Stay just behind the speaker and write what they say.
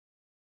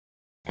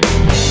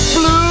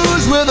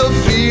with a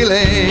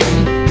feeling,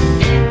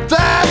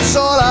 that's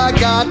all I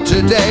got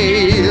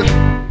today.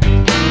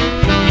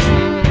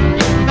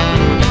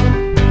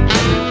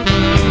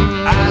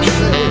 I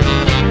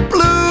say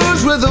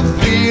blues with a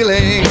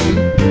feeling,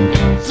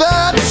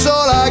 that's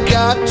all I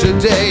got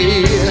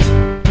today.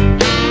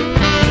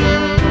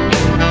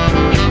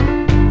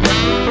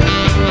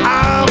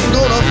 I'm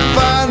gonna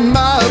find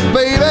my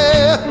baby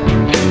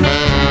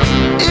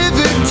if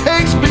it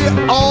takes me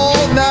all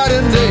night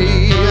and day.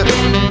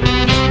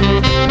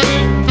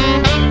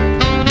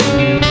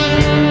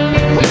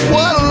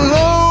 What a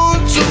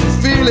lonesome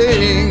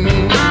feeling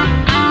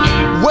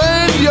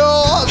when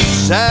you're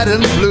sad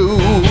and blue.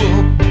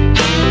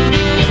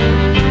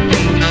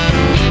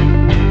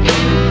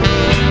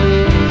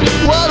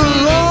 What a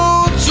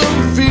lonesome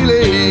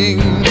feeling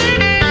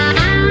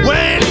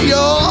when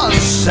you're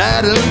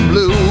sad and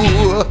blue.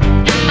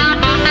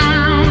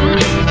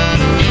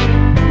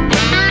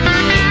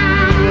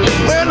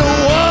 When the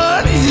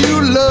one you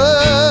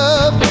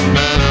love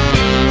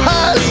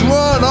has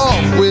run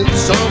off with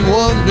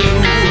someone new.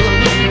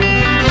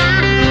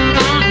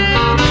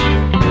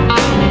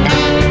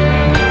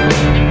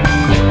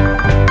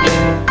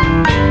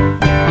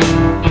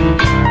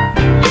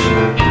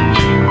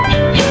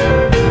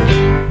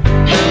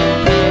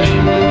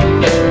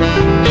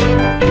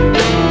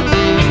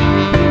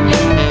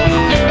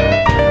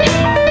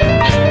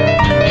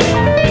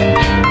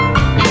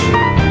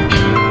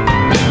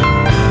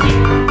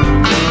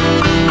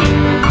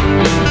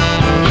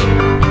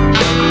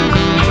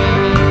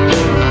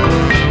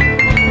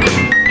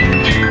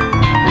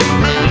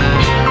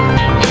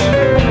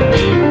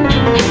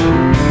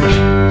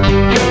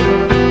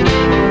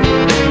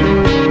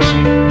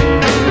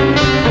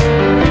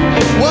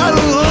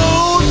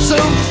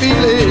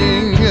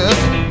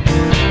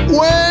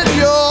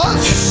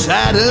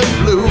 Sad and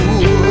blue.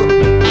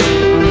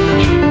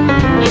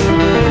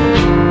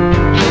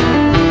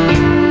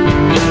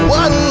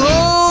 What a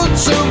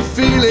lonesome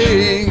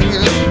feeling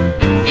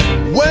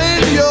when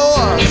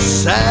you're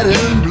sad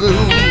and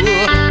blue.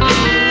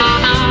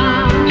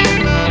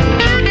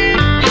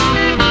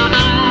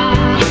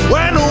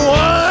 When the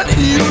one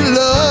you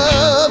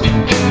love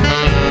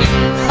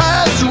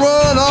has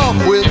run off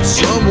with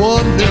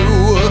someone new.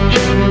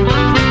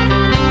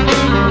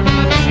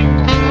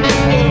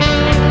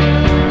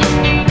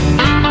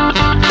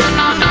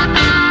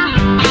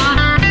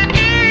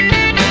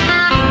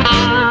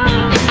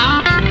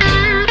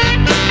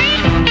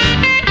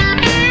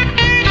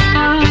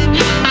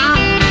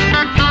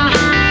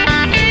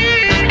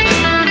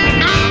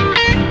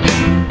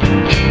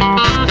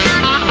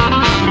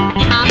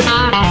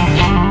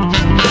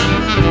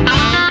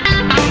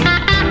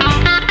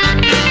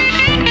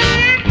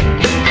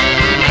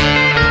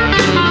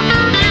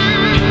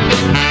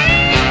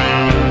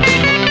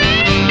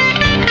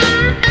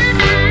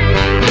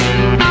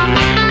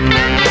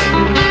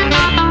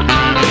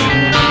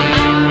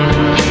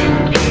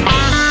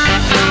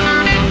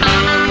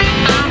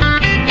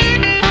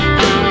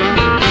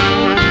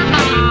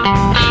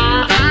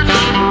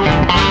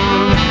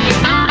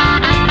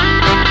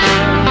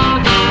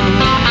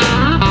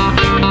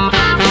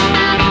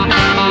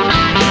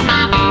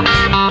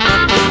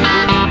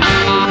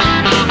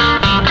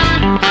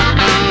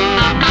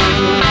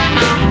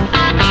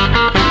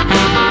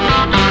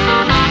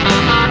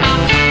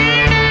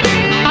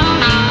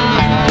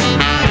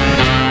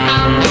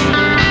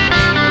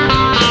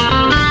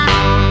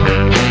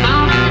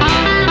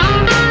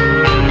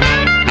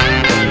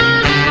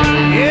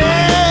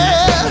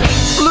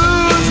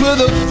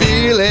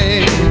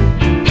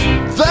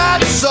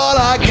 That's all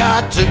I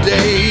got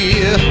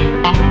today.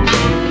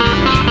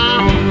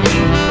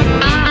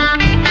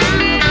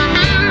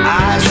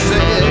 I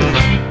said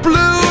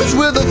blues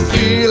with a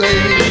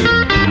feeling,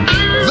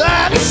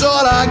 that's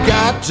all I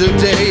got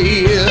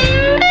today.